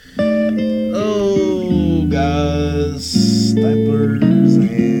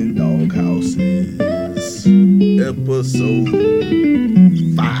episode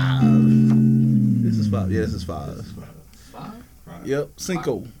 5. This is 5. Yeah, this is 5. 5? Yep,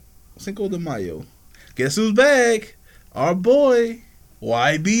 Cinco de Mayo. Guess who's back? Our boy,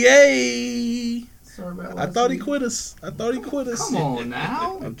 YBA. Sorry about I thought he quit us. Come on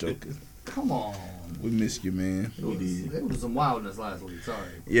now. I'm joking. Come on. We missed you, man. It was some wildness last week. Sorry.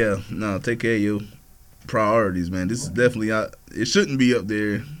 Yeah, no, take care of your priorities, man. This is definitely out. It shouldn't be up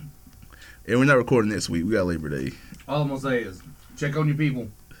there. And we're not recording next week. We got Labor Day. All I'm going to say is check on your people.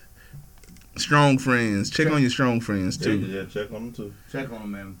 Strong friends. Check on your strong friends, too. Yeah, check on them, too. Check on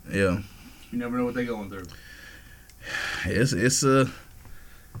them, man. Yeah. You never know what they're going through. It's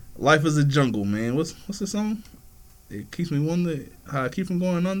life is a jungle, man. What's the song? It keeps me wondering how I keep from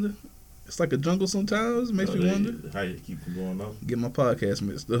going under. It's like a jungle sometimes. It makes me wonder. How you keep from going on? Get my podcast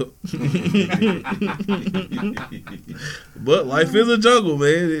mixed up. But life is a jungle,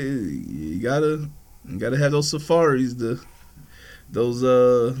 man. You gotta have those safaris. Those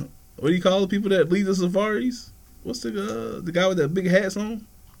what do you call the people that lead the safaris? What's the guy with that big hats on?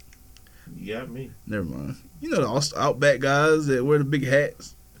 You got me. Never mind. You know the Outback guys that wear the big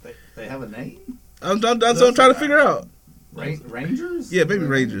hats. They have a name? That's what I'm trying to figure out. Rangers? Yeah, maybe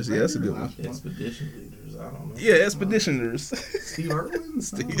Rangers. Yeah, that's a good one. Expedition leaders. I don't know. Yeah, expeditioners. Steve Irwin?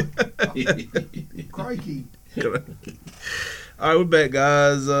 Crikey. All right, we're back,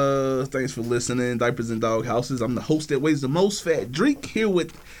 guys. Thanks for listening. Diapers and Dog Houses. I'm the host that weighs the most, Fat Drake, here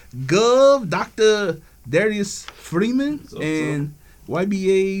with Gov, Dr. Darius Freeman, and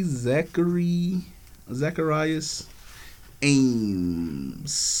YBA Zacharias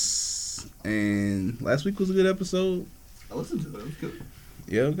Ames. And last week was a good episode. I listened to it. It was good.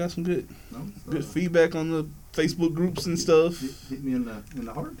 Yeah, we got some good feedback on the Facebook groups and stuff. Hit me in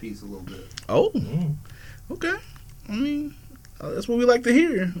the heart piece a little bit. Oh, okay. I mean, that's what we like to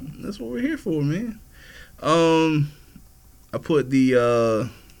hear. That's what we're here for, man. I put the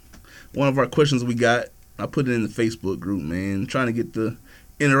one of our questions we got. I put it in the Facebook group, man. Trying to get the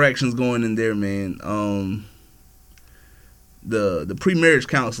interactions going in there, man. The pre-marriage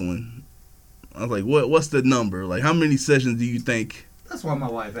counseling. I was like, what's the number? Like, how many sessions do you think? That's why my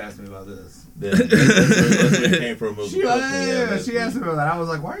wife asked me about this. That's where it came from. She asked me about that. I was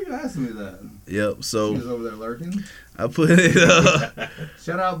like, why are you asking me that? Yep, so. She was over there lurking. I put it.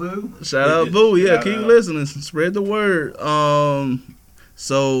 Shout out, Boo. Shout out, Boo. Yeah, keep listening. Spread the word.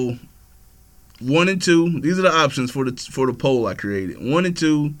 So, 1 and 2. These are the options for the poll I created. 1 and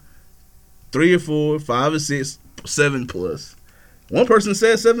 2, 3 or 4, 5 and 6, 7 plus. One person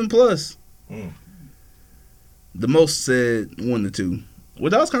said 7 plus. The most said 1 to 2,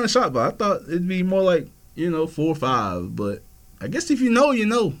 which I was kind of shocked by. I thought it'd be more like 4 or 5, but I guess if you know, you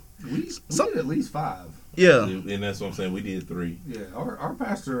know. We did at least 5. Yeah, and that's what I'm saying. We did 3. Yeah, our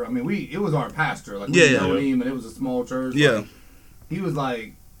pastor. I mean, it was our pastor. Like, we know him, and it was a small church. Yeah, like, he was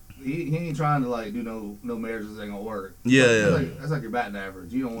like. He ain't trying to like do no marriages ain't gonna work. Yeah, that's like your batting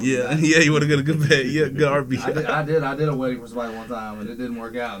average. You don't want yeah, you want to get a good bet. Yeah, good RB. I did a wedding for somebody one time and it didn't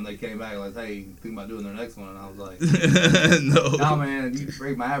work out and they came back like, hey, think about doing their next one, and I was like, no, nah, man, you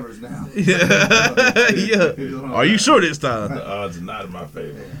break my average now. Yeah. Are you sure this time? The odds are not in my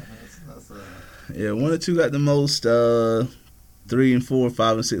favor. Yeah, 1 or 2 got the most. 3 and 4,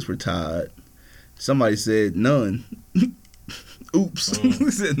 5 and 6 were tied. Somebody said none. Oops.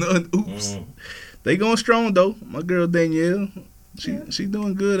 He said none. Oops. They going strong though. My girl Danielle, she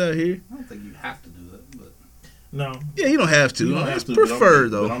doing good out here. I don't think you have to do it, but no. Yeah, you don't have to. You don't have to. Prefer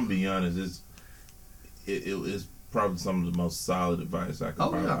though. But I'm gonna be honest. It's probably some of the most solid advice I could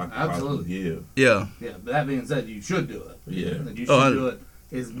possibly give. Yeah. Yeah. But that being said, you should do it. Yeah. You should do it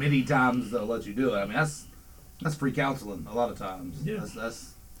as many times as they'll let you do it. I mean, that's free counseling a lot of times. Yeah.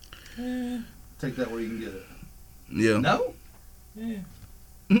 That's take that where you can get it. Yeah. No. Yeah.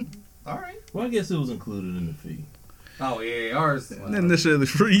 All right. Well, I guess it was included in the fee. Oh yeah, ours. Not necessarily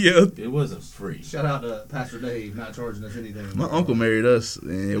free. Yeah. It wasn't free. Shout out to Pastor Dave, not charging us anything. My uncle married us,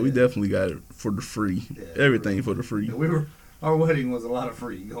 and we definitely got it for the free. Yeah, everything for the free. Yeah, our wedding was a lot of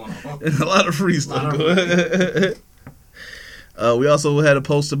free going on. And a lot of free stuff going on. We also had a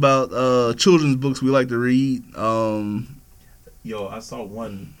post about children's books we like to read. Yo, I saw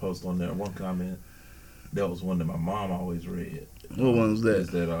one post on there, one comment. That was one that my mom always read. What one was that? Is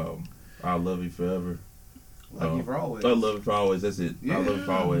that I'll love you forever. Like you for always. I love you for always. That's it. Yeah. I love you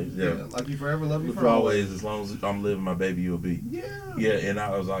for always. Yeah. Like you forever, love you for always. As long as I'm living, my baby you'll be. Yeah. Yeah, and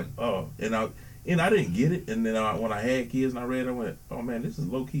I was like, oh, and I didn't get it. And then when I had kids and I read it, I went, oh man, this is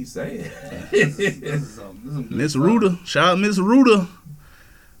low key sad. This is Miss Ruda. Shout out Miss Ruda.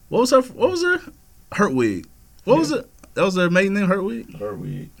 What was her Hertwig? What was it? That was her maiden name, Hertwig?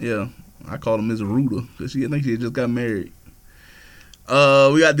 Hertwig. Yeah. I call her Miss Ruda because I think she just got married.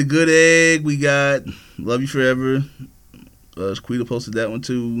 We got The Good Egg. We got Love You Forever. Shaquita posted that one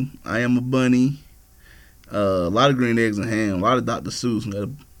too. I Am a Bunny. A lot of green eggs and ham. A lot of Dr. Seuss. We got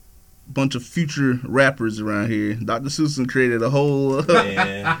a bunch of future rappers around here. Dr. Seuss created a whole.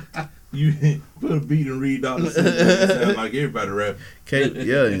 Man, you put a beat and read Dr. Seuss. It sound like everybody rap.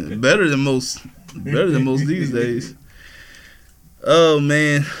 Yeah, better than most. Better than most these days. Oh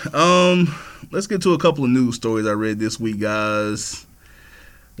man. Let's get to a couple of news stories I read this week, guys.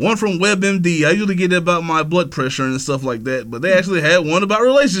 One from WebMD. I usually get about my blood pressure and stuff like that, but they actually had one about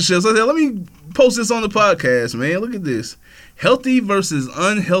relationships. I said, let me post this on the podcast, man. Look at this. Healthy versus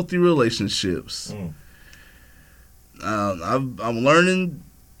unhealthy relationships. I'm learning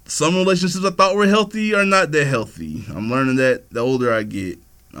some relationships I thought were healthy are not that healthy. I'm learning that the older I get.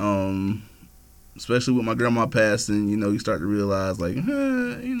 Especially with my grandma passing, you start to realize, like,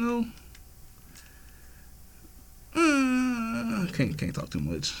 I can't talk too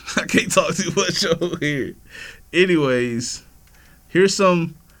much. I can't talk too much over here. Anyways, here's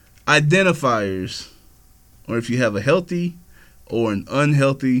some identifiers, or if you have a healthy or an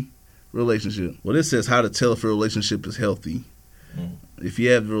unhealthy relationship. Well, this says how to tell if a relationship is healthy. If you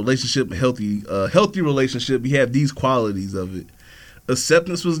have a relationship, healthy relationship, you have these qualities of it.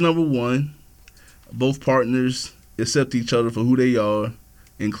 Acceptance was number one. Both partners accept each other for who they are,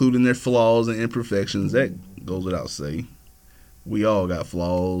 including their flaws and imperfections. That goes without saying. We all got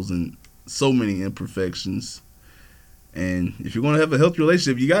flaws and so many imperfections. And if you're going to have a healthy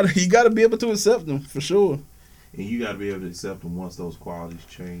relationship, you gotta be able to accept them, for sure. And you got to be able to accept them once those qualities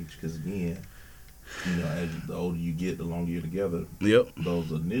change. Because, again, as the older you get, the longer you're together. Yep.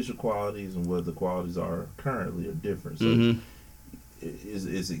 Those initial qualities and what the qualities are currently are different. So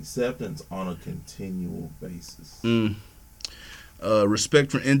it's acceptance on a continual basis.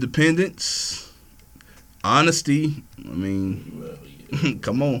 Respect for independence. Honesty. I mean,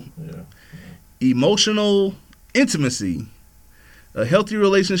 come on. Yeah. Emotional intimacy. A healthy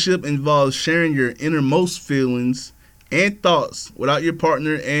relationship involves sharing your innermost feelings and thoughts with your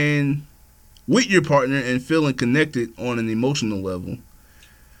partner and feeling connected on an emotional level.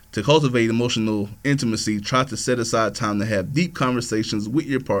 To cultivate emotional intimacy, try to set aside time to have deep conversations with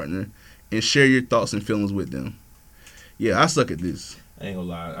your partner and share your thoughts and feelings with them. Yeah, I suck at this. I ain't gonna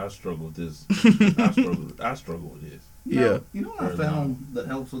lie, I struggle with this. I struggle with this. You know what I found that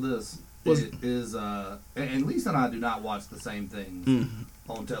helps with this is and Lisa and I do not watch the same things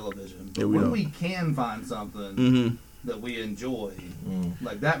on television. But when we can find something that we enjoy,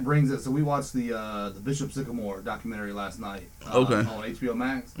 like that brings it. So we watched the Bishop Sycamore documentary last night on HBO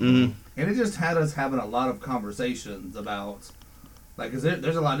Max, and it just had us having a lot of conversations about, like, cause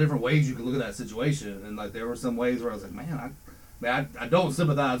there's a lot of different ways you can look at that situation, and like there were some ways where I was like, man, I don't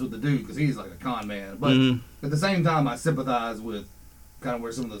sympathize with the dude because he's like a con man, but at the same time I sympathize with kind of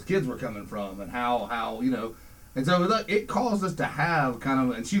where some of those kids were coming from and how and so it caused us to have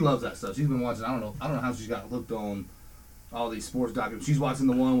kind of, and she loves that stuff. She's been watching. I don't know how she's got hooked on all these sports documentaries. She's watching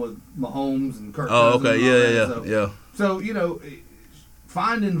the one with Mahomes and Kirk Cousins. Oh, okay, yeah. So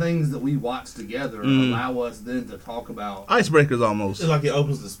finding things that we watch together allow us then to talk about icebreakers almost. It's like it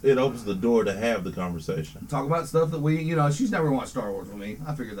opens the door to have the conversation. Talk about stuff that we, she's never gonna watch Star Wars with me.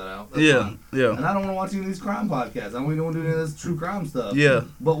 I figured that out. That's yeah, fine. yeah. And I don't want to watch any of these crime podcasts. I don't want to do any of this true crime stuff. Yeah.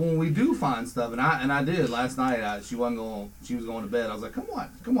 But when we do find stuff, and I did last night. She was going to bed. I was like, come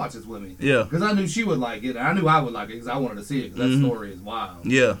watch this with me. Yeah. Because I knew she would like it, and I knew I would like it because I wanted to see it because that story is wild.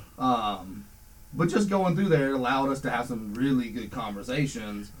 Yeah. But just going through there, it allowed us to have some really good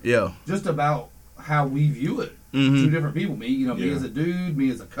conversations. Yeah. Just about how we view it. Two different people. Me, me as a dude, me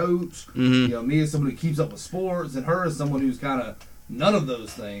as a coach, me as someone who keeps up with sports, and her as someone who's kind of none of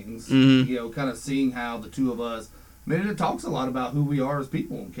those things. Kind of seeing how the two of us. I mean, it talks a lot about who we are as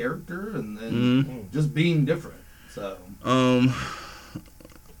people and character, and just being different. So.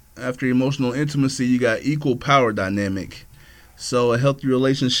 After emotional intimacy, you got equal power dynamic. So a healthy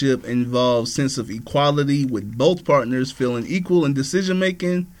relationship involves sense of equality with both partners feeling equal in decision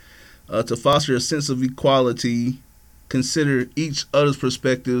making. To foster a sense of equality, consider each other's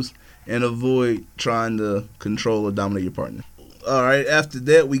perspectives and avoid trying to control or dominate your partner. All right, after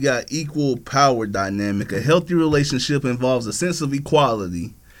that, we got equal power dynamic. A healthy relationship involves a sense of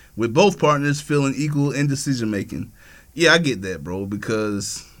equality with both partners feeling equal in decision making. Yeah, I get that, bro,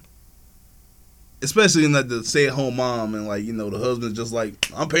 because especially in like the stay-at-home mom and like, the husband's just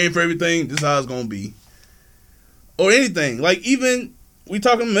like, I'm paying for everything, this is how it's going to be. Or anything. Like even we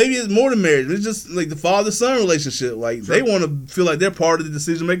talking maybe it's more than marriage. It's just like the father-son relationship. Like they want to feel like they're part of the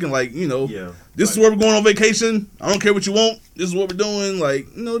decision making. Like this is where we're going on vacation. I don't care what you want. This is what we're doing. Like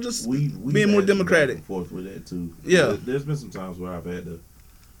just we being more democratic. Back and forth with that too. Yeah, there's been some times where I've had to.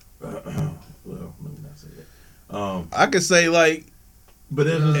 Well, let me not say that. I could say like, but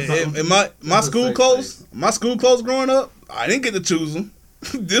in my school clothes growing up, I didn't get to choose them.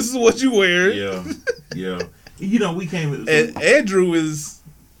 This is what you wear. Yeah. We came. And Andrew is.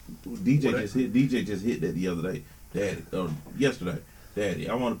 DJ just hit that the other day, yesterday. Daddy,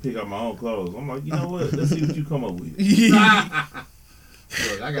 I want to pick out my own clothes. I'm like, you know what? Let's see what you come up with.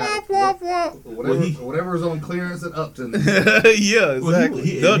 Look, I got whatever's on clearance at Uptons. Yeah,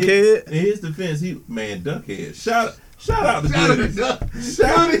 exactly. Duckhead. In his defense, Duckhead. Shout out to Goody.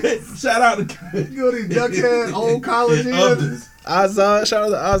 Shout out to Goody Duckhead, old college years. Azad, shout out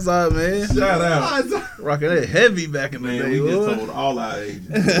to Azad, man. Shout out. Rocking that heavy back in the day. We just told all our ages.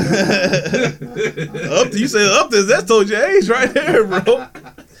 You said Uptons, that told your age right there, bro.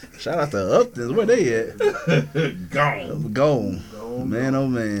 Shout out to Uptons. Where they at? Gone. Man, oh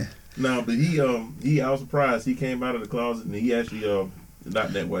man. No, but I was surprised. He came out of the closet and he actually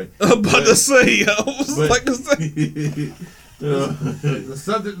not that way. I'm about to say, I was like to say. The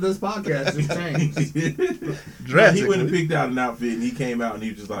subject of this podcast just changed. He went and picked out an outfit and he came out and he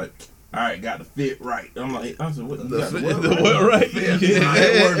was just like, all right, got the fit right. I said, what? What right? I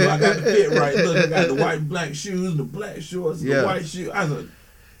got the fit right. Look, I got the white and black shoes, the black shorts, the white shoes. I was like,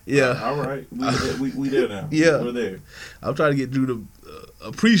 all right, we there now. Yeah, we're there. I'm trying to get Drew to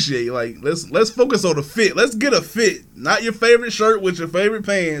appreciate. Like, let's focus on the fit. Let's get a fit, not your favorite shirt with your favorite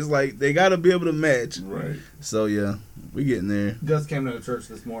pants. Like, they got to be able to match. Right. So yeah, we getting there. Gus came to the church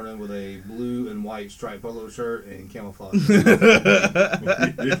this morning with a blue and white striped polo shirt and camouflage. I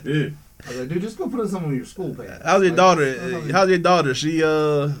was like, dude, just go put on some of your school pants. How's your daughter? She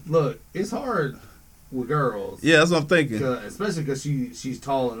look, it's hard with girls. Yeah, that's what I'm thinking. Especially because she's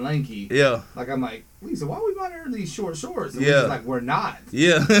tall and lanky. Yeah. Like, I'm like, Lisa, why are we buying her these short shorts? And she's like, we're not.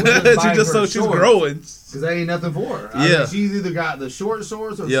 Yeah. She's growing. Because that ain't nothing for her. I mean, she's either got the short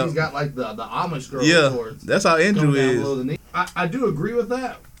shorts or she's got like the Amish girl shorts. That's how Andrew is. I do agree with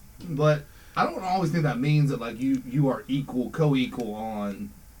that, but I don't always think that means that like you are co-equal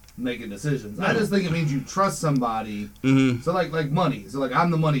on making decisions. I just think it means you trust somebody. Mm-hmm. So like money. So like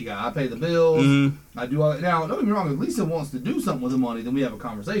I'm the money guy. I pay the bills. Mm-hmm. I do all that. Now don't get me wrong. If Lisa wants to do something with the money, then we have a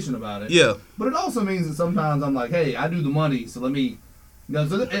conversation about it. Yeah. But it also means that sometimes I'm like, hey, I do the money, so let me.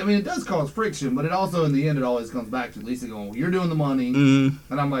 So it does cause friction, but it also in the end it always comes back to Lisa going, well, you're doing the money, and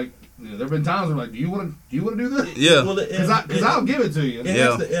I'm like. There have been times where I'm like, do you want to do this? Yeah. Because I'll give it to you. It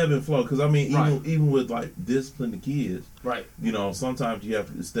has to ebb and flow. Because I mean, even with like disciplining the kids, right? Sometimes you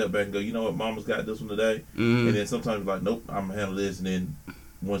have to step back and go, you know what, Mama's got this one today, and then sometimes you're like, nope, I'm gonna handle this, and then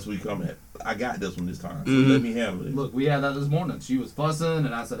once we come at, I got this one this time, so let me handle it. Look, we had that this morning. She was fussing,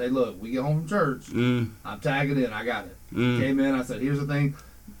 and I said, hey, look, we get home from church, I'm tagging in, I got it. Came in, I said, here's the thing,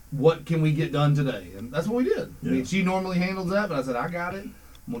 what can we get done today? And that's what we did. Yeah. I mean, she normally handles that, but I said, I got it.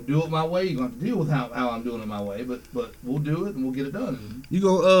 I'm gonna do it my way. You're gonna have to deal with how I'm doing it my way, but we'll do it and we'll get it done. You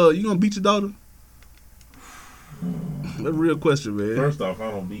gonna beat your daughter? That's a real question, man. First off,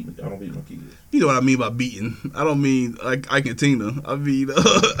 I don't beat my kids. You know what I mean by beating? I don't mean like Ike and Tina. I mean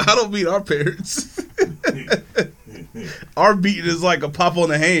I don't mean our parents. Our beating is like a pop on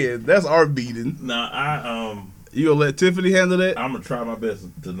the hand. That's our beating. Nah, You gonna let Tiffany handle that? I'm gonna try my best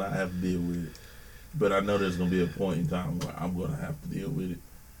to not have to deal with it, but I know there's gonna be a point in time where I'm gonna have to deal with it.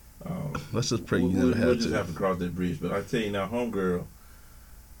 Let's just pray we'll just have to cross that bridge. But I tell you now, homegirl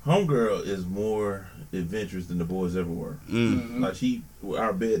is more adventurous than the boys ever were. Mm-hmm. Like the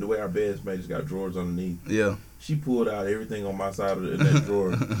way our bed's made, it's got drawers underneath. Yeah. She pulled out everything on my side of that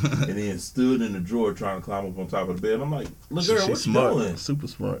drawer, and then stood in the drawer trying to climb up on top of the bed. I'm like, look, girl, what you doing? Super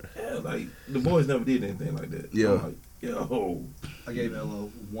smart. Yeah, like the boys never did anything like that. Yeah. I'm like, yo. I gave Ella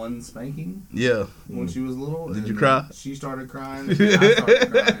one spanking. Yeah. When she was little. Did you cry? She started crying. And I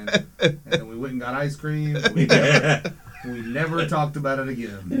started crying. And then we went and got ice cream. We never talked about it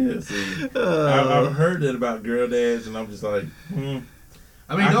again. Yeah, see. I've heard that about girl dads, and I'm just like, I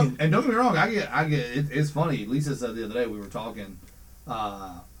mean, don't get me wrong. I get. It's funny. Lisa said the other day we were talking.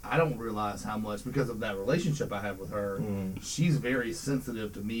 I don't realize how much because of that relationship I have with her. She's very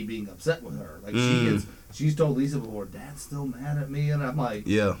sensitive to me being upset with her. Like she's told Lisa before, Dad's still mad at me, and I'm like,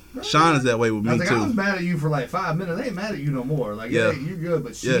 yeah. Sean is that way with me too. I was mad at you for like 5 minutes. They ain't mad at you no more. Like, yeah, you're good.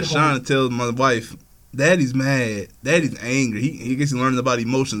 But Sean tells my wife, Daddy's mad. Daddy's angry. He gets learning about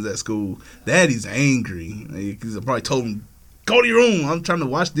emotions at school. Daddy's angry. He's probably told him, go to your room. I'm trying to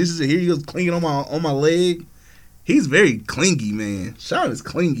wash dishes, and here he goes cleaning on my leg. He's very clingy, man. Sean is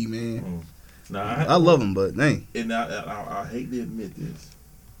clingy, man. I love him, but dang. And I hate to admit this,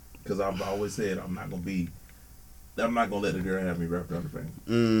 because I've always said I'm not gonna let the girl have me wrapped around the finger.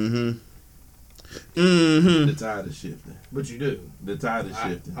 The tide is shifting. But you do. The tide is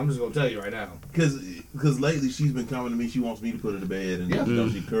shifting. I'm just gonna tell you right now. Because lately she's been coming to me. She wants me to put her to bed,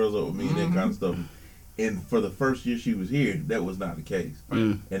 and she curls up with me and that kind of stuff. And for the first year she was here, that was not the case.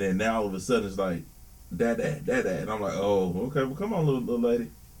 And then now all of a sudden it's like, dad, and I'm like, oh, okay, well come on, little lady.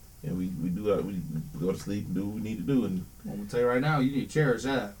 And we go to sleep and do what we need to do. And I'm gonna tell you right now, you need to cherish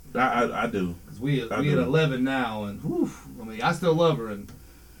that. I do. Because we at 11 now, and whew, I mean, I still love her, and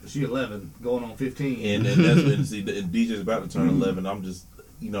she 11, going on 15. And that's when DJ's about to turn 11. I'm just,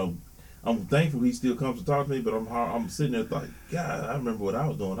 I'm thankful he still comes to talk to me, but I'm sitting there like, God, I remember what I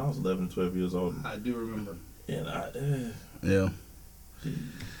was doing. I was 11 and 12 years old. I do remember. And yeah.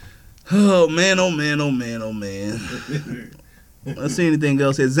 Oh man, oh man, oh man, oh man. Let's see anything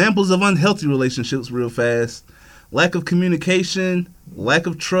else. Examples of unhealthy relationships real fast. Lack of communication, lack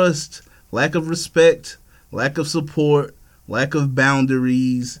of trust, lack of respect, lack of support, lack of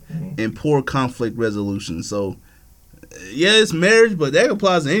boundaries, and poor conflict resolution. So, yeah, it's marriage, but that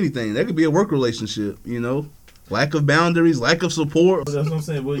applies to anything. That could be a work relationship, Lack of boundaries, lack of support. That's what I'm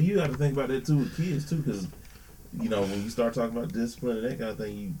saying. Well, you got to think about that, too, with kids, too, because, when you start talking about discipline and that kind of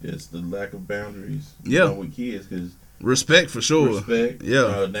thing, it's the lack of boundaries with kids, because respect, for sure. Respect.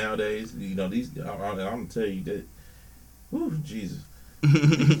 Yeah. Nowadays, I'm going to tell you that, whew, Jesus.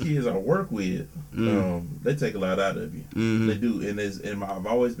 These kids I work with, they take a lot out of you. They do, and I've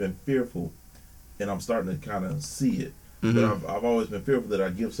always been fearful, and I'm starting to kind of see it. But I've always been fearful that I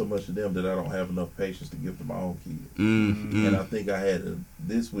give so much to them that I don't have enough patience to give to my own kids. And I think I had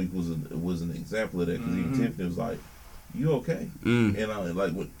this week was an example of that, because even Tiffany was like, "You okay?" And I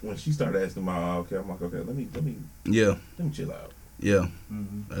like when she started asking my okay, I'm like, okay, let me chill out. Yeah,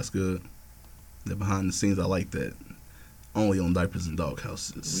 that's good. That behind the scenes, I like that. Only on Diapers and Dog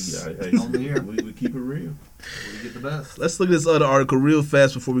Houses. Only here. We keep it real. We get the best. Let's look at this other article real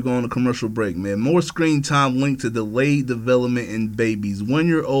fast before we go on a commercial break, man. More screen time linked to delayed development in babies.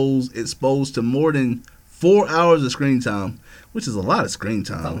 1-year-olds exposed to more than 4 hours of screen time, which is a lot of screen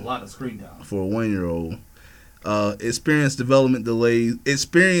time. That's a lot of screen time. For a 1-year-old. Experienced developmental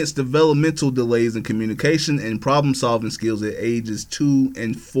delays in communication and problem-solving skills at ages 2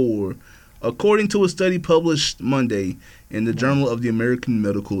 and 4. According to a study published Monday in the Journal of the American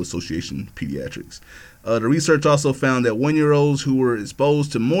Medical Association Pediatrics, the research also found that 1-year-olds who were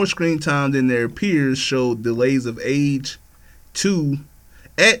exposed to more screen time than their peers showed delays at age 2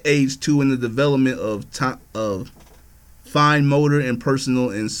 in the development of fine motor and personal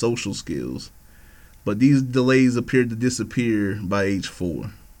and social skills. But these delays appeared to disappear by age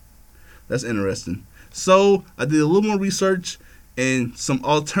 4. That's interesting. So I did a little more research and some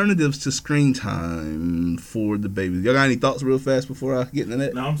alternatives to screen time for the babies. Y'all got any thoughts real fast before I get into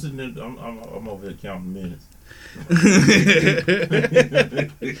that? No, I'm sitting there. I'm over here counting minutes.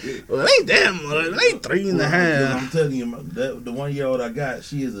 Well, it ain't that much. It ain't 3.5. I'm telling you, the 1-year-old I got,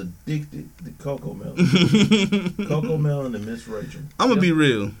 she is addicted to Cocoa Melon. Cocoa Melon and Miss Rachel. I'm going to be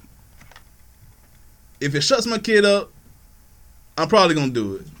real. If it shuts my kid up, I'm probably going to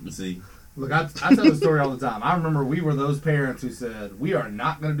do it. See? Look, I tell the story all the time. I remember we were those parents who said, we are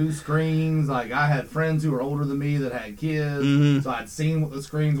not going to do screens. Like, I had friends who were older than me that had kids, so I'd seen what the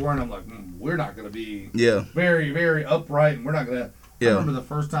screens were, and I'm like, we're not going to be very, very upright, and we're not going to... I remember the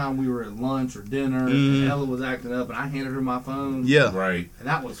first time we were at lunch or dinner, and Ella was acting up, and I handed her my phone. Yeah. Right. And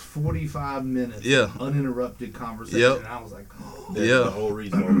that was 45 minutes of uninterrupted conversation, and I was like, that's the whole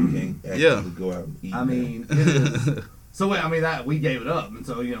reason why we can't actually go out and eat. I mean, it is... So, I mean, that we gave it up. And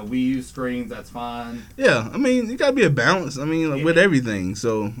so, we use screens. That's fine. Yeah. I mean, you got to be a balance. I mean, with everything.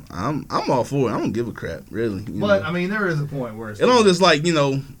 So, I'm all for it. I don't give a crap, really. But, I mean, there is a point where it's... It don't just like,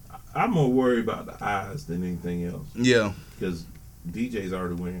 I'm more worried about the eyes than anything else. Yeah. Because DJ's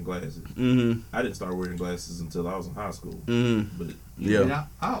already wearing glasses. I didn't start wearing glasses until I was in high school. But,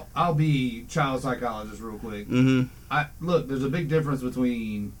 I'll be child psychologist real quick. Look, there's a big difference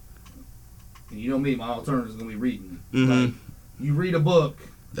between... And you know me, my alternative is going to be reading. Like, you read a book.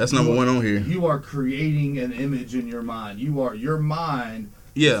 That's number one on here. You are creating an image in your mind. Your mind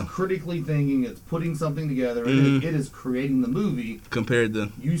is critically thinking. It's putting something together. And it is creating the movie. Compared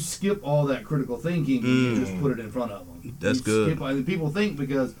to... You skip all that critical thinking and you just put it in front of them. That's good. People think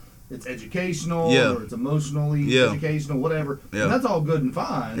because it's educational or it's emotionally educational, whatever. And that's all good and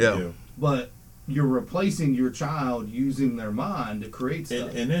fine. But... You're replacing your child using their mind to create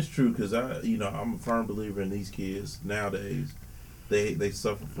stuff. And that's true because I'm a firm believer in these kids nowadays. they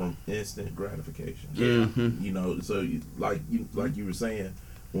suffer from instant gratification. Mm-hmm. You know, so like you were saying,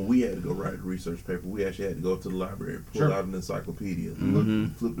 when we had to go write a research paper, we actually had to go to the library, pull out an encyclopedia,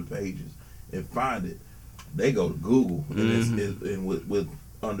 look, flip the pages, and find it. They go to Google, and with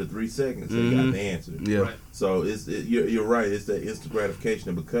under 3 seconds, they got the answer. Yeah. Right. So you're right. It's that instant gratification,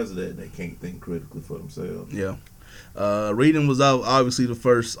 and because of that, they can't think critically for themselves. Yeah. Reading was obviously the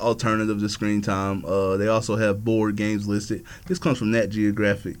first alternative to screen time. They also have board games listed. This comes from Nat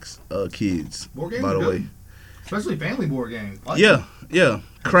Geographic's Kids, board games by the way. Especially family board games. Yeah.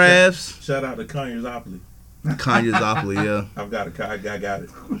 Crafts. Shout out to Kanyezopoly. Kanyezopoly, yeah. I got it.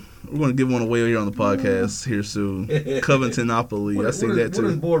 We're going to give one away here on the podcast here soon. Covingtonopoly. I see that too.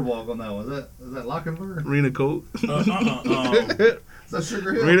 What is Boardwalk on that one? Is that Lochinvar? Rena Court. Is that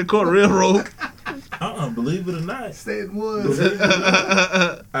Sugar Hill? Rena Court Railroad. Believe it or not. Stanton Woods.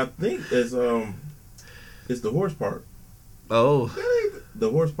 I think it's the horse park. Oh. The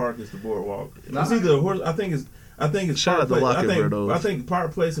horse park is the boardwalk. Nah. It's either a horse. I think it's shout out to Lochinvar. I think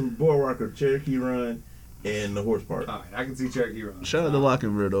Park Place and Boardwalk are Cherokee Run and the horse park. All right, I can see Cherokee Run. Shout out to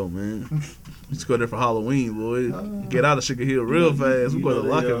Lochinvar though, man. Let's go there for Halloween, boy. Get out of Sugar Hill real fast. We go to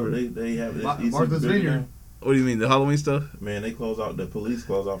Lochinvar. They have Martha's Vineyard. What do you mean, the Halloween stuff? Man, the police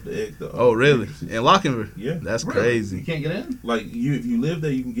close off the exit. Oh, really? In Lochinvar? Yeah. That's really? crazy. You can't get in? Like, if you live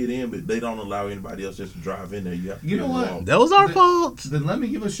there, you can get in, but they don't allow anybody else just to drive in there. You know what? That was our fault. Then let me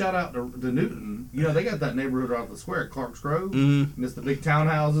give a shout out to Newton. You know, they got that neighborhood right off the square, Clark's Grove. And it's the big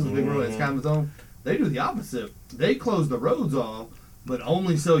townhouses, the big road. It's kind of its own. They do the opposite. They close the roads off, but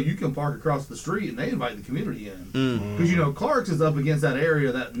only so you can park across the street, and they invite the community in. Because, you know, Clark's is up against that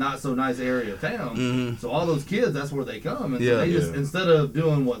area, that not-so-nice area of town. So all those kids, that's where they come. And so they just, instead of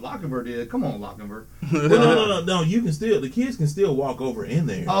doing what Lochinvar did, come on, Lochinvar. Well, no, you can still, the kids can still walk over in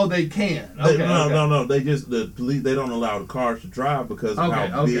there. Oh, they can. Okay, no. They just, the police, they don't allow the cars to drive because of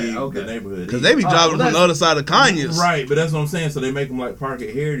how big the neighborhood is. Because they be driving from the other side of Conyers. Right, but that's what I'm saying. So they make them like park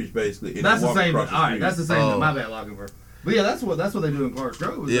at Heritage, basically. And that's the same. All right, that's the same. My bad, Lochinvar. But yeah, that's what they do in Clark's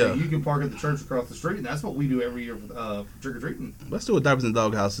Grove. Like you can park at the church across the street, and that's what we do every year for trick or treating. Let's do a Diapers and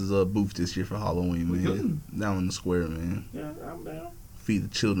Doghouse's booth this year for Halloween, man. Down in the square, man. Yeah, I'm down. Feed the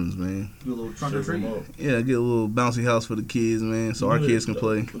children's, man. Do a little trunk or treat. Yeah, get a little bouncy house for the kids, man, so our kids can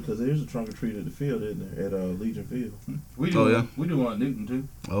play. Because there's a trunk or treat at the field, isn't there? At Legion Field. We do. We do one at Newton too.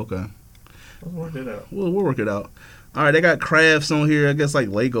 Okay. Let's work that out. We'll work it out. All right, they got crafts on here. I guess like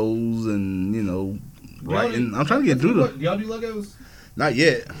Legos and writing. I'm trying to get through the. Y'all do Legos? Not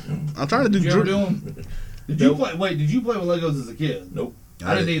yet. I'm trying to do. Did you ever do them? Did you play? Wait, did you play with Legos as a kid? Nope.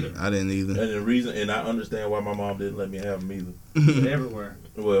 I didn't either. And the reason, and I understand why my mom didn't let me have them either. Everywhere.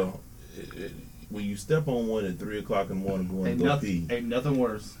 Well, when you step on one at 3:00 in the morning going to go pee, ain't nothing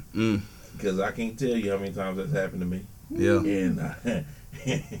worse. Because I can't tell you how many times that's happened to me. Yeah. And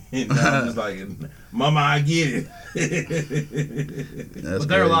I'm just like, Mama, I get it. But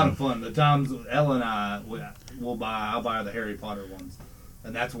they're a lot of fun. The times Ella and I I'll buy the Harry Potter ones,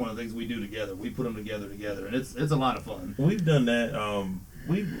 and that's one of the things we do together. We put them together, and it's a lot of fun. We've done that.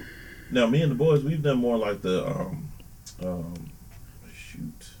 Now me and the boys, we've done more like the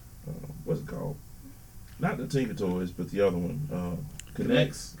what's it called? Not the Tinker Toys, but the other one.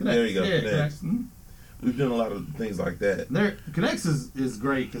 Connects. There you go. Yeah, Connects. Connects. We've done a lot of things like that. Connects is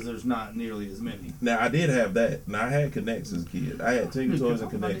great because there's not nearly as many. Now I did have that. Now I had Connects as a kid. I had Tinker Toys and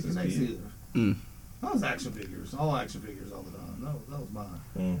Connects as a kid. That was action figures. All action figures all the time. That was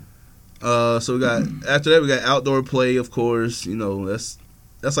mine. So we got after that we got outdoor play, of course. You know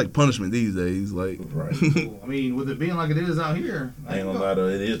that's like punishment these days. Like, right. Cool. I mean, with it being like it is out here, I ain't gonna lie though,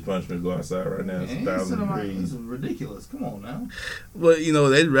 it is punishment to go outside right now. It's 1,000 degrees. It's ridiculous. Come on now. But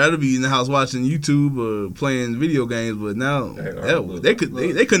they'd rather be in the house watching YouTube or playing video games. But now they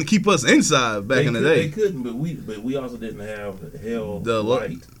couldn't keep us inside back in the day. They couldn't, but we also didn't have the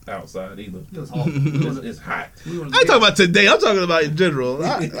light outside either. It was hot. It's hot. I ain't talking about today. I'm talking about in general.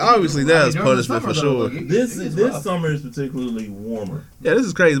 Obviously, that's punishment for sure. This summer is particularly warmer. Yeah, this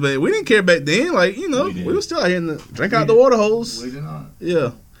is crazy, but we didn't care back then. Like, we were still out here drink out the water hose. We did not.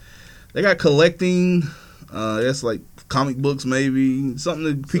 Yeah. They got collecting. That's like comic books, maybe.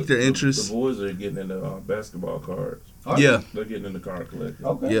 Something to pique their interest. The boys are getting into basketball cards. Yeah. They're getting into card collecting.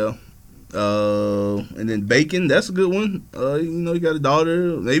 Okay. Yeah. And then baking, that's a good one. You got a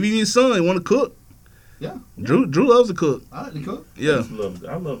daughter, maybe even your son. They want to cook. Yeah. Drew loves to cook. I like to cook. Yeah.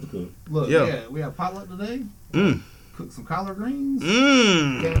 I love to cook. Look, we have potluck today. Cooked some collard greens.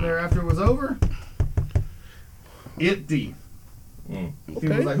 Came there after it was over. Empty.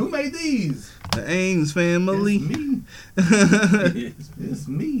 People was like, who made these? The Ames family. It's me. It's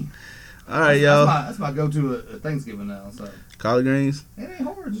me. All right, y'all. That's my go-to at Thanksgiving now. So collard greens. It ain't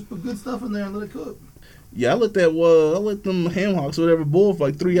hard. Just put good stuff in there and let it cook. Yeah, I let them ham hocks or whatever boil for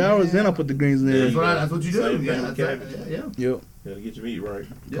like 3 hours. Then I put the greens in there. That's what you do. Yeah. Yep. Gotta get your meat right.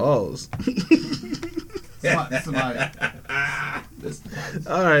 Yep. Pause. Somebody.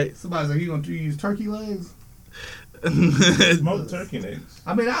 All right. Somebody's like, you gonna use turkey legs? Smoked turkey legs.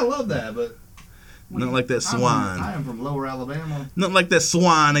 I mean, I love that, but nothing like that swine. I am from Lower Alabama. Nothing like that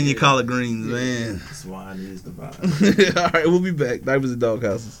swine in your collard greens, man. Swine is the vibe. All right, we'll be back. Diapers and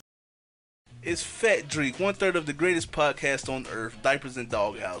Doghouses. It's Fat Drink, 1/3 of the greatest podcast on earth, Diapers and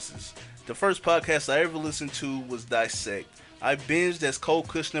Doghouses. The first podcast I ever listened to was Dissect. I binged as Cole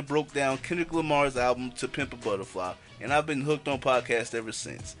Kushner broke down Kendrick Lamar's album To Pimp a Butterfly, and I've been hooked on podcasts ever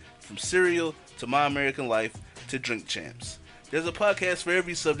since. From Serial to My American Life to Drink Champs. There's a podcast for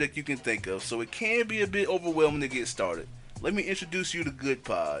every subject you can think of, so it can be a bit overwhelming to get started. Let me introduce you to Good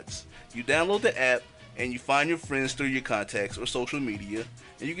Pods. You download the app, and you find your friends through your contacts or social media,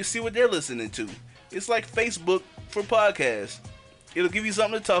 and you can see what they're listening to. It's like Facebook for podcasts. It'll give you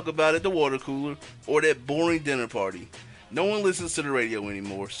something to talk about at the water cooler or that boring dinner party. No one listens to the radio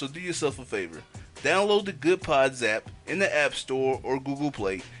anymore, so do yourself a favor. Download the Good Pods app in the App Store or Google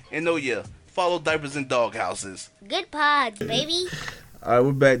Play, and follow Diapers and Doghouses. Good Pods, baby. All right,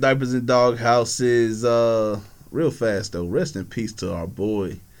 we're back. Diapers and Doghouses. Real fast though. Rest in peace to our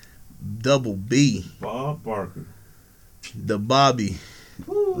boy, Double B, Bob Barker, the Bobby.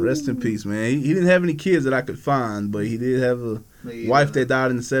 Woo. Rest in peace, man. He didn't have any kids that I could find, but he did have a wife that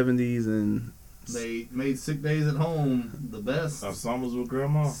died in the 70s, and they made sick days at home the best. Summers with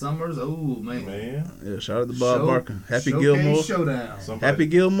Grandma. Summers, oh man. Yeah, shout out to Bob Barker. Happy Gilmore. Showdown. Happy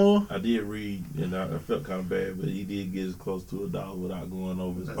Gilmore. I did read, and I felt kind of bad, but he did get as close to $1 without going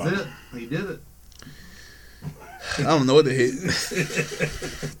over his pocket. That's it. He did it. I don't know what to hit.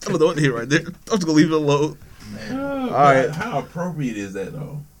 I don't know what to hit right there. I'm just gonna leave it alone. All right. How appropriate is that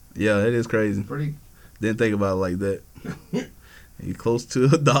though? Yeah, it is crazy. Pretty. Didn't think about it like that. He close to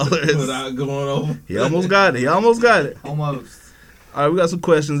 $1 without going over. He almost got it. Almost. All right, we got some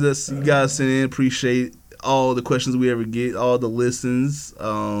questions that you guys sent in. Appreciate all the questions we ever get, all the listens.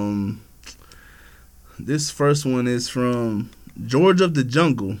 This first one is from George of the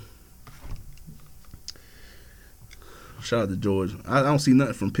Jungle. Shout out to George. I don't see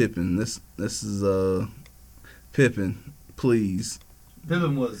nothing from Pippin. This is Pippin, please.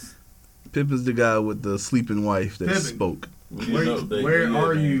 Pippin's the guy with the sleeping wife that spoke. Where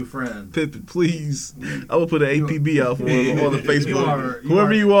are you, friend? Pippin, please. I would put an APB out for him on the Facebook.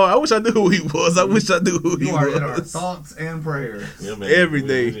 Whoever you are, I wish I knew who he was. You are in our thoughts and prayers. Yeah, man, every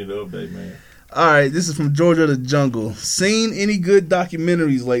day. We need to update, man. All right, this is from Georgia the Jungle. Seen any good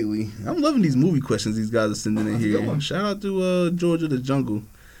documentaries lately? I'm loving these movie questions these guys are sending in here. Shout out to Georgia the Jungle.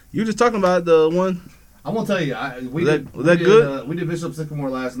 You were just talking about the one. I'm gonna tell you, was that good? We did Bishop Sycamore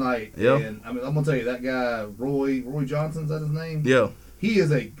last night. Yeah. And I'm gonna tell you that guy Roy Johnson, is that his name? Yeah. He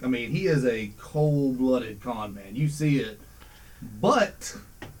is a cold-blooded con man. You see it, but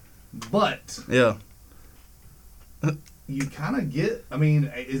yeah. You kind of get. I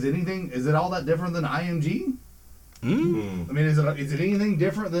mean, is it all that different than IMG? Mm. I mean, is it anything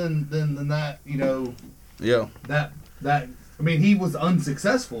different than that? You know. Yeah. That. I mean, he was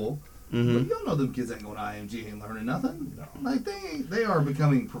unsuccessful. Mm-hmm. But you don't know them kids ain't going to IMG and learning nothing. No. Like they are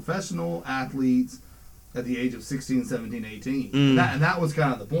becoming professional athletes at the age of 16, 17, 18. And that was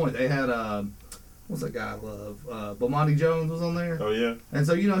kind of the point. They had what's that guy I love? Bomani Jones was on there. Oh yeah. And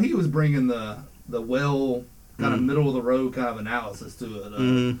so he was bringing the well kind of middle of the road kind of analysis to it. I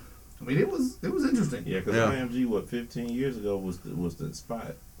mean, it was interesting. Yeah, because IMG 15 years ago was the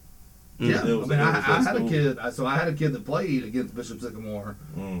spot. Yeah, I had a kid. So I had a kid that played against Bishop Sycamore.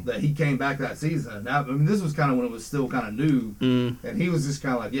 That he came back that season. Now, I mean, this was kind of when it was still kind of new, and he was just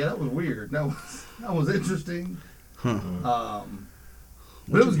kind of like, "Yeah, that was weird. That was interesting." But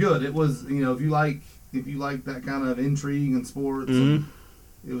it was good. It was if you like that kind of intrigue in sports, it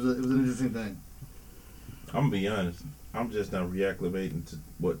was an interesting thing. I'm gonna be honest. I'm just now reacclimating to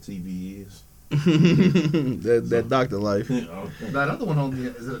what TV is. that doctor life. That other one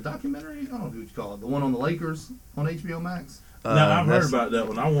is it a documentary? I don't know what you call it. The one on the Lakers on HBO Max. No, I've heard about that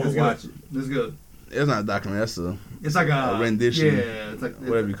one. I want to watch it. It's good. It's not a documentary. It's like a rendition. Yeah, it's like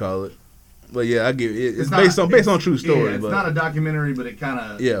whatever you call it. But yeah, I give it. It's based on true story. Yeah, it's not a documentary, but it kind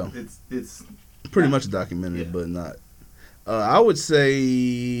of It's pretty much a documentary, but not. I would say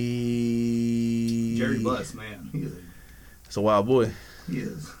Jerry Buss, man. It's a wild boy. He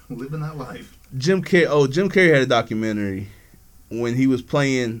is living that life. Jim Carrey had a documentary when he was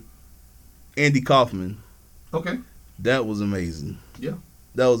playing Andy Kaufman. Okay. That was amazing. Yeah.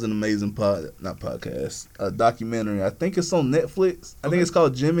 That was an amazing podcast, a documentary. I think it's on Netflix. I think it's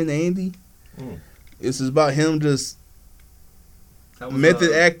called Jim and Andy. It's about him just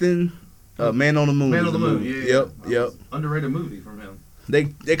method acting. Man on the Moon. Man on the Moon. Yeah. Yep. Underrated movie from him. They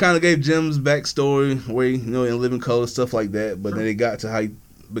kind of gave Jim's backstory, where in Living Color, stuff like that. But then it got to how he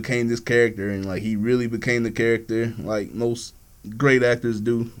became this character, and like he really became the character, like most great actors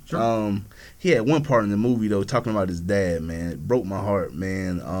do. Sure. He had one part in the movie though talking about his dad, man. It broke my heart,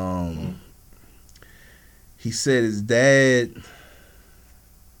 man. He said his dad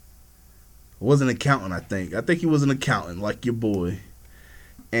was an accountant, I think he was an accountant like your boy,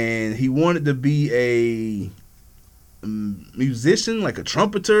 and he wanted to be a musician, like a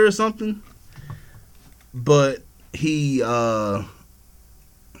trumpeter or something, but he failed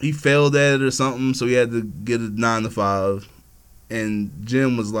at it or something, so he had to get a 9 to 5. And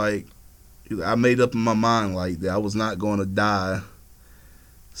Jim was like, I made up in my mind like that I was not going to die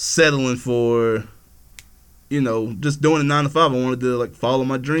settling for, just doing a 9 to 5. I wanted to like follow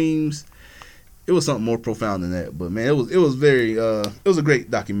my dreams. It was something more profound than that, but man, it was very it was a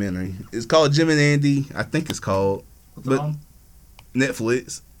great documentary. It's called Jim and Andy, I think it's called. What's it on?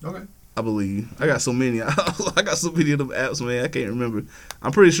 Netflix. Okay. I believe. I got so many. I got so many of them apps, man. I can't remember.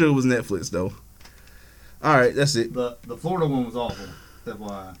 I'm pretty sure it was Netflix though. All right, that's it. The Florida one was awful.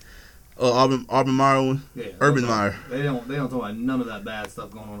 FYI. Urban Meyer one. Yeah. Urban Meyer. They don't talk about none of that bad stuff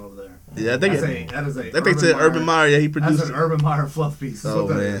going on over there. Yeah, I think they said Urban Meyer. Yeah, he produced. That's an Urban Meyer fluff piece. Oh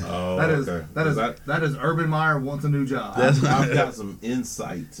man. That is Urban Meyer wants a new job. I've got some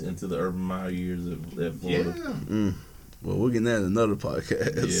insights into the Urban Meyer years at Florida. Yeah. Well, we'll get that in another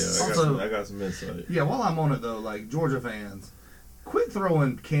podcast. Yeah, I got some insight. Yeah, while I'm on it though, like Georgia fans, quit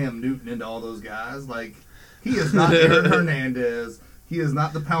throwing Cam Newton into all those guys. Like he is not Aaron Hernandez. He is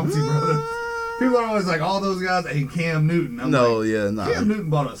not the Pouncey brothers. People are always like, all those guys ain't Cam Newton. I'm like, Cam Newton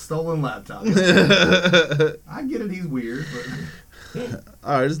bought a stolen laptop. I get it, he's weird, but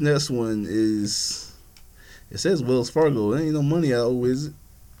all right, this next one is. It says Wells Fargo. There ain't no money out, is it?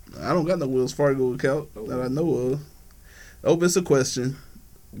 I don't got no Wells Fargo account that I know of. Oh, it's a question.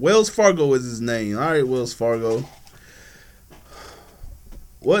 Wells Fargo is his name. All right, Wells Fargo.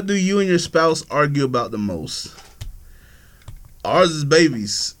 What do you and your spouse argue about the most? Ours is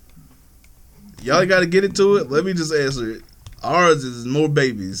babies. Y'all got to get into it. Let me just answer it. Ours is more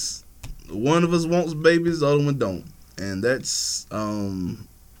babies. One of us wants babies, the other one don't, and that's the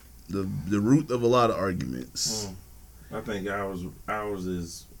root of a lot of arguments. I think ours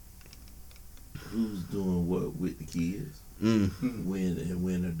is who's doing what with the kids,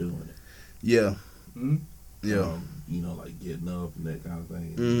 when they're doing it. Yeah. Yeah. Like getting up and that kind of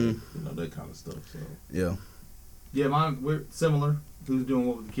thing. That kind of stuff. So yeah. Yeah, we're similar. Who's doing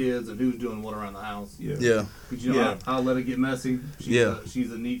what with the kids and who's doing what around the house. Yeah. Because I'll let it get messy.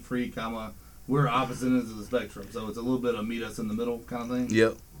 She's a neat freak. We're opposite ends of the spectrum, so it's a little bit of meet us in the middle kind of thing.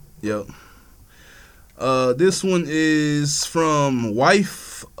 Yep. This one is from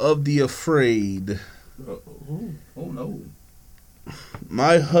Wife of the Afraid. Oh no.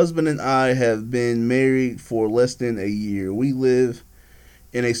 My husband and I have been married for less than a year. We live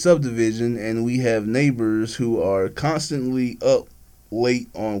in a subdivision, and we have neighbors who are constantly up late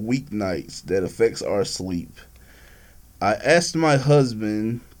on weeknights that affects our sleep. I asked my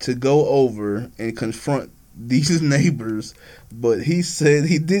husband to go over and confront these neighbors, but he said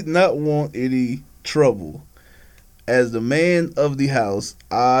he did not want any trouble. As the man of the house,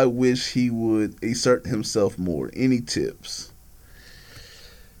 I wish he would assert himself more. Any tips?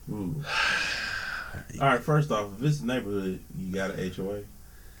 Ooh. All right, first off, if it's a neighborhood, you got an HOA?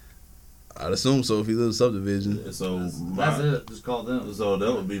 I'd assume so if he lives in a subdivision. So that's it. Just call them. So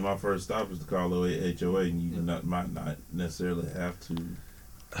that would be my first stop, is to call the HOA, and you might not necessarily have to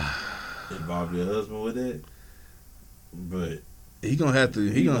involve your husband with it, but he gonna have to.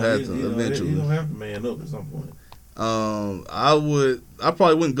 He gonna have to eventually. He gonna have to man up at some point. I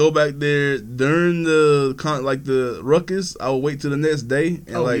probably wouldn't go back there during the ruckus. I would wait till the next day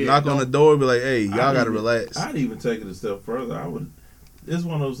and knock on the door and be like, "Hey, y'all gotta relax." I'd even take it a step further. It's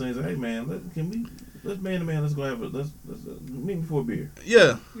one of those things. Hey man, let's man to man. Let's go have let's meet me for a beer.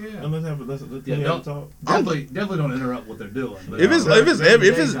 Yeah. And let's have a talk. Definitely don't interrupt what they're doing. If it's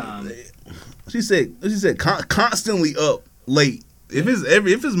she said constantly up late. If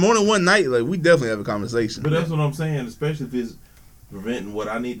it's more than one night, like we definitely have a conversation. But that's what I'm saying, especially if it's preventing what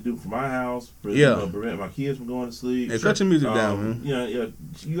I need to do for my house, prevent my kids from going to sleep. Yeah, cut your music down, man. You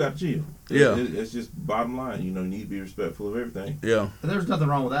got to chill. It's just bottom line. You need to be respectful of everything. Yeah. And there's nothing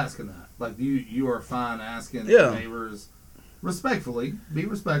wrong with asking that. Like you are fine asking neighbors respectfully, be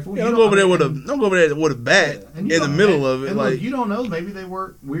respectful. Yeah, don't go over there with a bat in the middle of it. And like look, you don't know, maybe they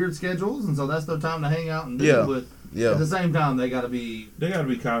work weird schedules, and so that's their time to hang out and do Yeah. it. But Yeah. at the same time, they got to be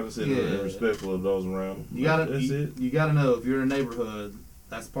cognizant and respectful of those around. You got to know if you're in a neighborhood,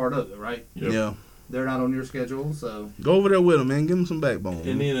 that's part of it, right? Yep. Yeah. They're not on your schedule, so go over there with them, man. Give them some backbone.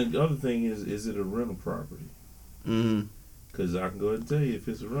 And then the other thing is it a rental property? Mm-hmm. Because I can go ahead and tell you, if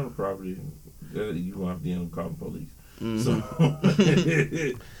it's a rental property, you won't have to end up calling the police.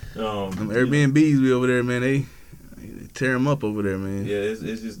 Mm-hmm. So, them Airbnbs be over there, man. They tear them up over there, man. Yeah, it's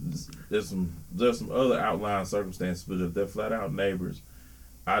just there's some other outlying circumstances, but if they're flat out neighbors,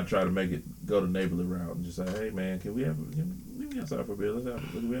 I'd try to make it go the neighborly route and just say, hey man, can we meet outside for a beer? Let's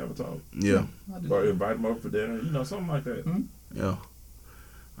have a talk. Yeah. Or invite them over for dinner, something like that. Mm-hmm. Yeah.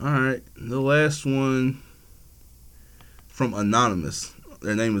 All right, the last one from Anonymous.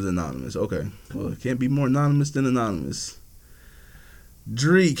 Their name is Anonymous. Okay. Well, it can't be more anonymous than anonymous.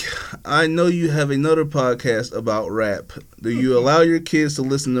 Dreek, I know you have another podcast about rap. Do you allow your kids to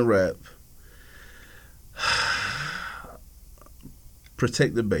listen to rap?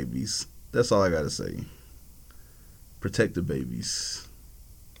 Protect the babies. That's all I got to say. Protect the babies.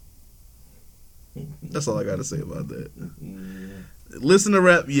 That's all I got to say about that. Listen to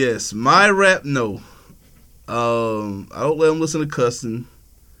rap, yes. My rap, no. I don't let them listen to cussing.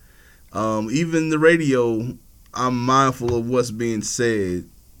 Even the radio, I'm mindful of what's being said.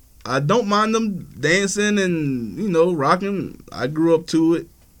 I don't mind them dancing and, rocking. I grew up to it.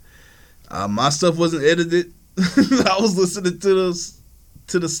 My stuff wasn't edited. I was listening to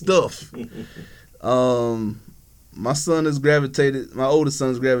the stuff. My oldest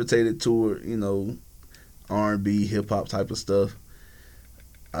son's gravitated toward, R&B, hip-hop type of stuff.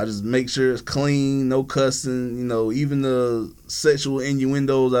 I just make sure it's clean, no cussing, even the sexual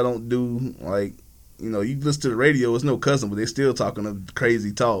innuendos I don't do. Like, you listen to the radio, it's no cussing, but they still talking a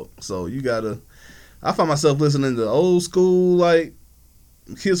crazy talk. So I find myself listening to old school, like,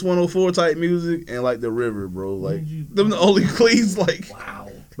 Kiss 104 type music and, like, The River, bro. Like, them the only cleans, like.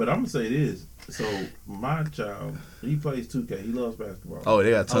 Wow. But I'm going to say this. So, my child, he plays 2K. He loves basketball. Oh,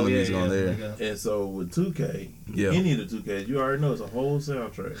 they got a ton of music on there. And so, with 2K, any of the 2Ks, you already know it's a whole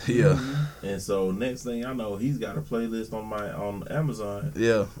soundtrack. Yeah. And so, next thing I know, he's got a playlist on Amazon.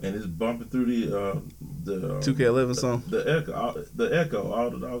 Yeah. And it's bumping through the 2K11 song. The Echo, all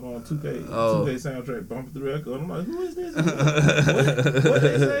the doggone 2K soundtrack bumping through Echo. And I'm like, who is this? What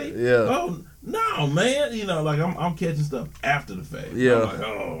they say? Yeah. Oh, no, man. Like I'm catching stuff after the fact. Yeah. I'm like,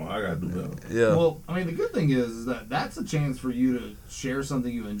 oh, I got to do better. Yeah. Well, I mean, the good thing is that that's a chance for you to share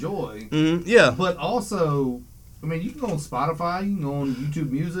something you enjoy. Mm-hmm. Yeah. But also, I mean, you can go on Spotify, you can go on YouTube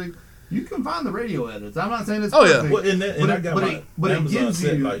Music. You can find the radio edits. I'm not saying it's perfect. Yeah. Well, and I got my Amazon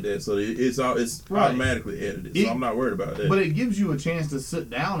set like that, so it's automatically edited. So I'm not worried about that. But it gives you a chance to sit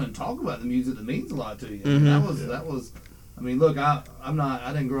down and talk about the music that means a lot to you. Mm-hmm. That was. I mean, look, I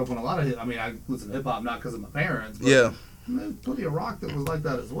didn't grow up on a lot of hip. I mean, I listen to hip hop not because of my parents. But yeah. There's plenty of rock that was like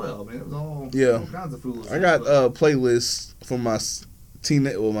that as well. I mean, it was all kinds of foolishness. I got playlists for my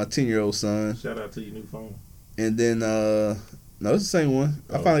 10-year-old son. Shout out to your new phone. And then no, it's the same one.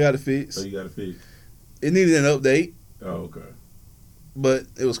 I finally got it fixed. Oh, you got it fixed. It needed an update. Oh, okay. But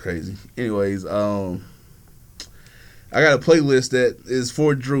it was crazy. Anyways, I got a playlist that is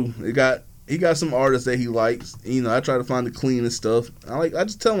for Drew. He got some artists that he likes. I try to find the cleanest stuff. I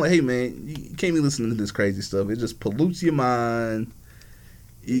just tell him, like, hey man, you can't be listening to this crazy stuff. It just pollutes your mind.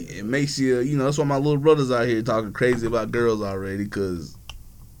 It makes you, that's why my little brother's out here talking crazy about girls already, because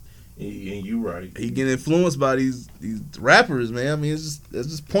and you right. He getting influenced by these rappers, man. I mean, it's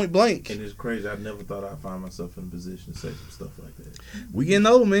just point blank. And it's crazy. I never thought I'd find myself in a position to say some stuff like that. We getting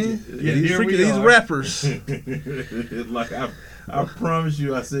old, man. These rappers. Like I promise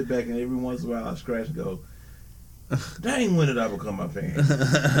you, I sit back and every once in a while I scratch and go, dang, when did I become my parents?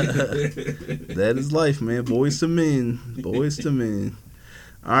 That is life, man. Boys to men. Boys to men.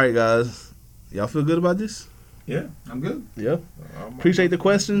 All right, guys. Y'all feel good about this? Yeah. I'm good. Yeah. Appreciate the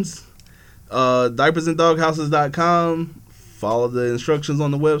questions. Diapersanddoghouses.com. Follow the instructions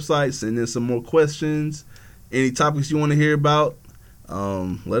on the website. Send in some more questions. Any topics you want to hear about,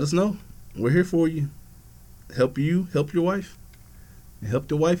 let us know. We're here for you. Help you, help your wife. Help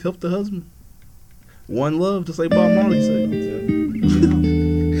the wife, help the husband. One love, just like Bob Marley said.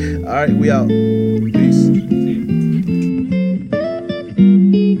 All right, we out.